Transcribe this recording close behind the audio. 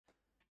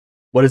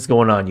What is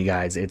going on, you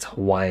guys? It's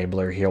Hawaiian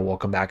Blur here.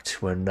 Welcome back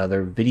to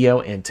another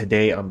video, and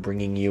today I'm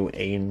bringing you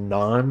a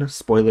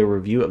non-spoiler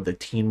review of the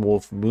Teen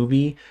Wolf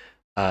movie,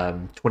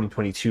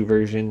 2022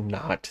 version,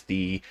 not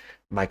the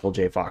Michael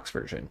J. Fox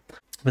version.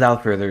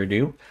 Without further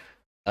ado,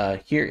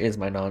 here is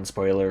my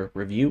non-spoiler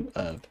review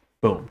of,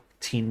 boom,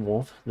 Teen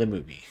Wolf, the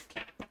movie.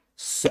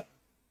 So,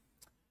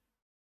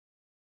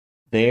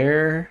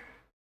 there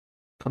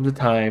comes a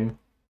time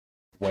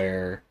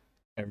where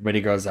everybody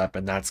grows up,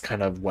 and that's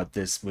kind of what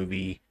this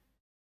movie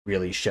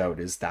really showed,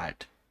 is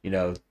that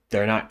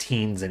they're not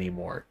teens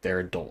anymore, they're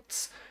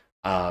adults.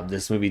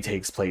 This movie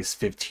takes place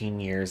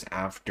 15 years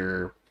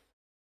after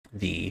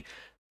the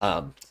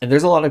and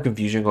there's a lot of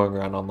confusion going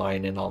around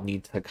online, and I'll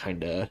need to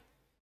kind of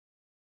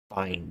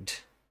find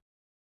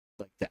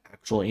like the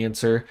actual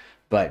answer,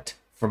 but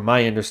from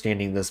my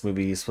understanding, this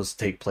movie is supposed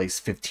to take place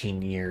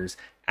 15 years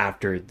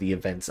after the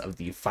events of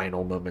the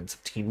final moments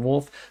of Teen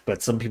Wolf,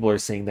 but some people are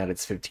saying that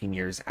it's 15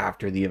 years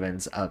after the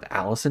events of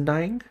Allison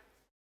dying.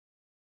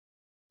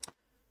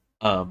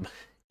 Um,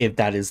 if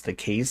that is the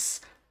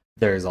case,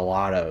 there's a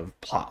lot of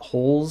plot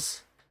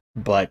holes,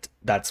 but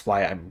that's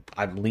why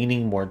I'm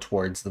leaning more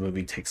towards the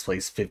movie takes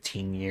place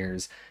 15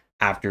 years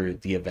after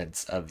the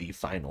events of the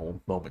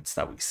final moments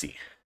that we see.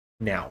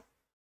 Now,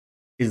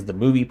 is the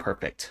movie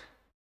perfect?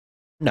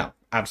 No,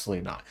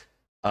 absolutely not.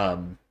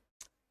 Um,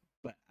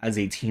 but as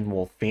a Teen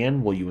Wolf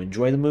fan, will you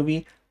enjoy the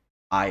movie?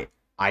 I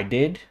I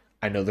did.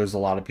 I know there's a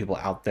lot of people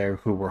out there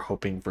who were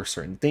hoping for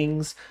certain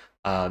things.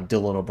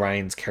 Dylan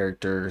O'Brien's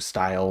character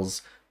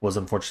Styles was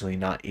unfortunately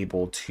not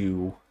able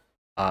to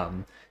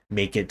um,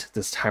 make it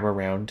this time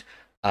around.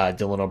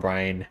 Dylan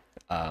O'Brien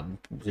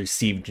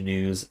received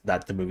news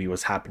that the movie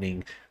was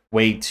happening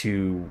way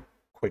too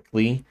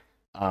quickly.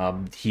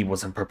 He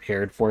wasn't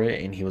prepared for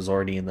it, and he was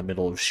already in the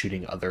middle of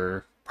shooting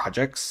other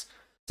projects.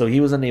 So he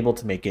was unable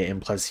to make it, and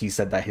plus he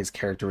said that his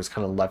character was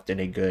kind of left in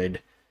a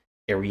good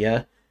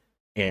area,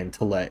 and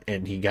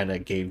he kind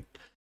of gave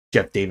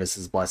Jeff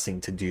Davis's blessing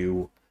to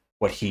do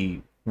what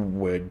he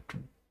would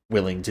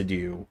willing to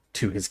do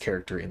to his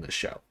character in the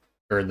show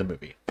or in the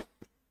movie.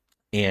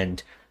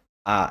 And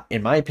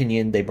in my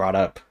opinion, they brought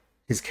up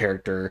his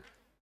character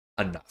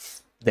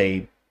enough.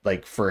 They,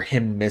 like, for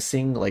him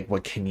missing, like,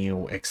 what can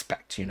you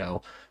expect?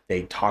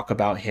 They talk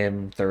about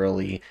him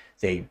thoroughly.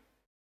 They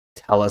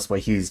tell us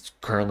what he's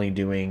currently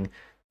doing.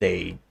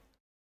 They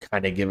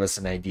kind of give us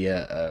an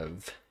idea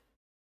of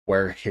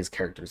where his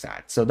character's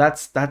at. So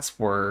that's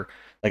where,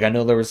 like, I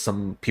know there was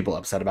some people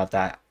upset about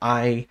that.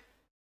 I,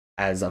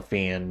 as a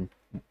fan,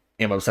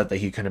 am upset that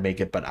he couldn't make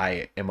it, but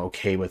I am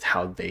okay with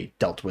how they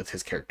dealt with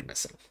his character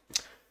missing.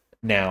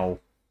 Now,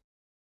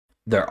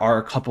 there are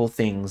a couple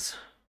things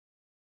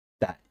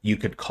that you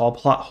could call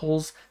plot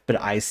holes, but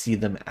I see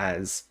them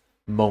as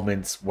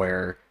moments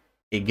where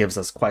it gives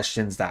us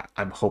questions that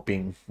I'm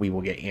hoping we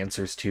will get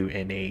answers to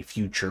in a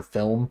future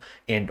film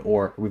and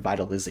or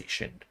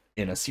revitalization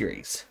in a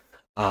series.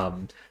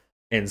 Um,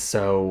 and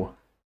so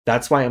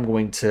that's why I'm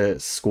going to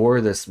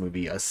score this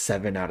movie a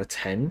 7 out of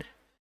 10,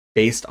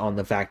 based on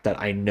the fact that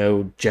I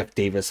know Jeff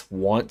Davis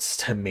wants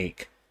to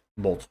make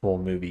multiple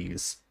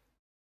movies.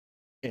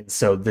 And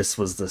so this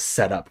was the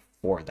setup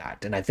for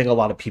that. And I think a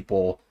lot of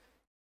people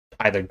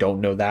either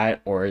don't know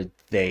that or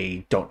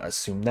they don't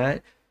assume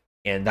that.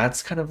 And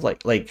that's kind of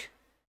like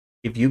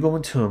if you go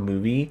into a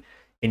movie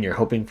and you're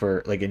hoping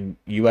for, like, and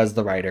you as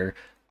the writer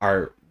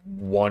are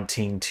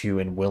wanting to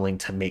and willing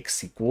to make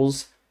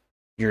sequels,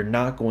 you're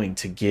not going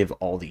to give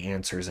all the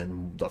answers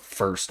in the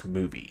first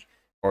movie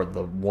or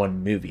the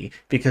one movie,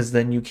 because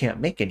then you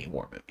can't make any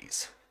more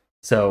movies.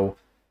 So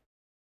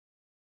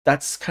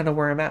that's kind of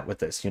where I'm at with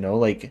this,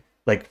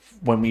 like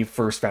when we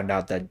first found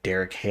out that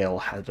Derek Hale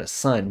had a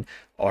son,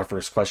 our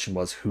first question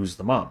was, who's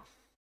the mom?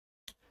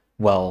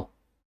 Well,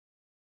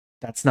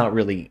 that's not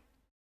really,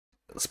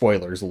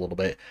 spoilers a little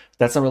bit,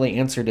 that's not really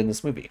answered in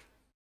this movie.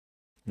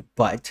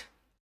 But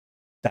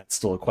that's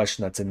still a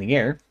question that's in the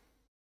air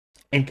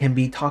and can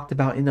be talked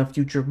about in a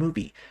future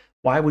movie.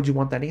 Why would you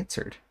want that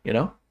answered? You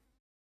know?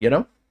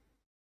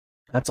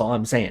 That's all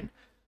I'm saying.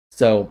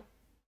 So,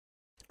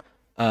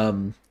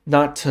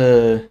 not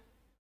to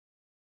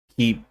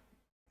keep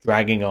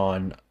dragging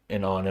on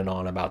and on and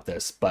on about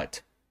this,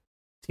 but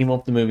Teen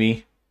Wolf the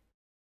movie,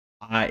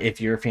 if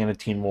you're a fan of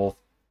Teen Wolf,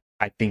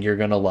 I think you're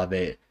gonna love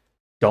it.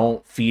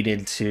 Don't feed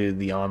into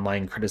the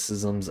online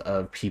criticisms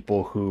of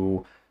people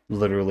who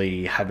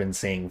literally have been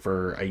saying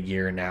for a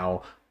year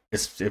now,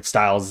 if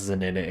Styles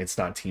isn't in it, it's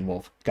not Teen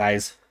Wolf.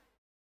 Guys,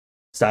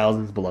 Styles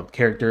is a beloved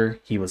character.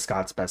 He was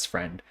Scott's best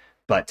friend,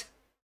 but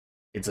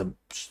it's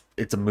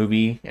a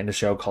movie and a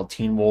show called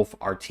Teen Wolf.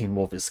 Our Teen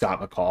Wolf is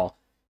Scott McCall.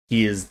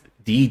 He is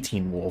the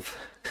Teen Wolf,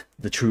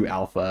 the true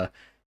alpha,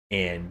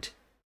 and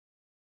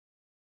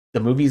the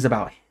movie's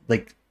about,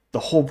 like, the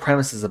whole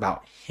premise is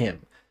about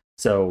him.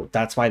 So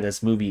that's why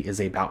this movie is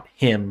about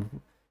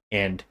him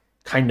and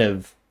kind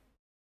of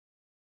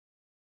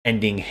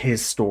ending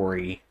his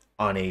story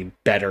on a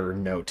better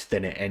note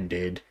than it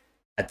ended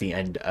at the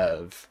end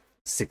of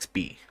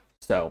 6B.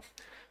 So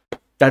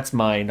that's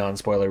my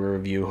non-spoiler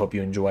review. Hope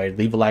you enjoyed.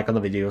 Leave a like on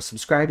the video,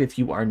 subscribe if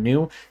you are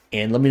new,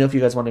 and let me know if you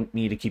guys want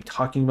me to keep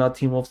talking about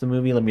Teen Wolf the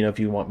movie. Let me know if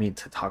you want me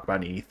to talk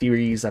about any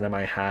theories that I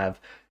might have,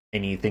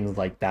 any things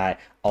like that.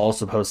 I'll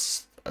also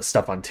post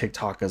stuff on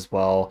TikTok as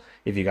well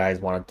if you guys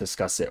want to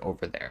discuss it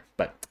over there.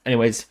 But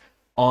anyways,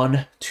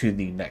 on to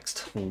the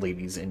next,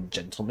 ladies and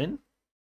gentlemen.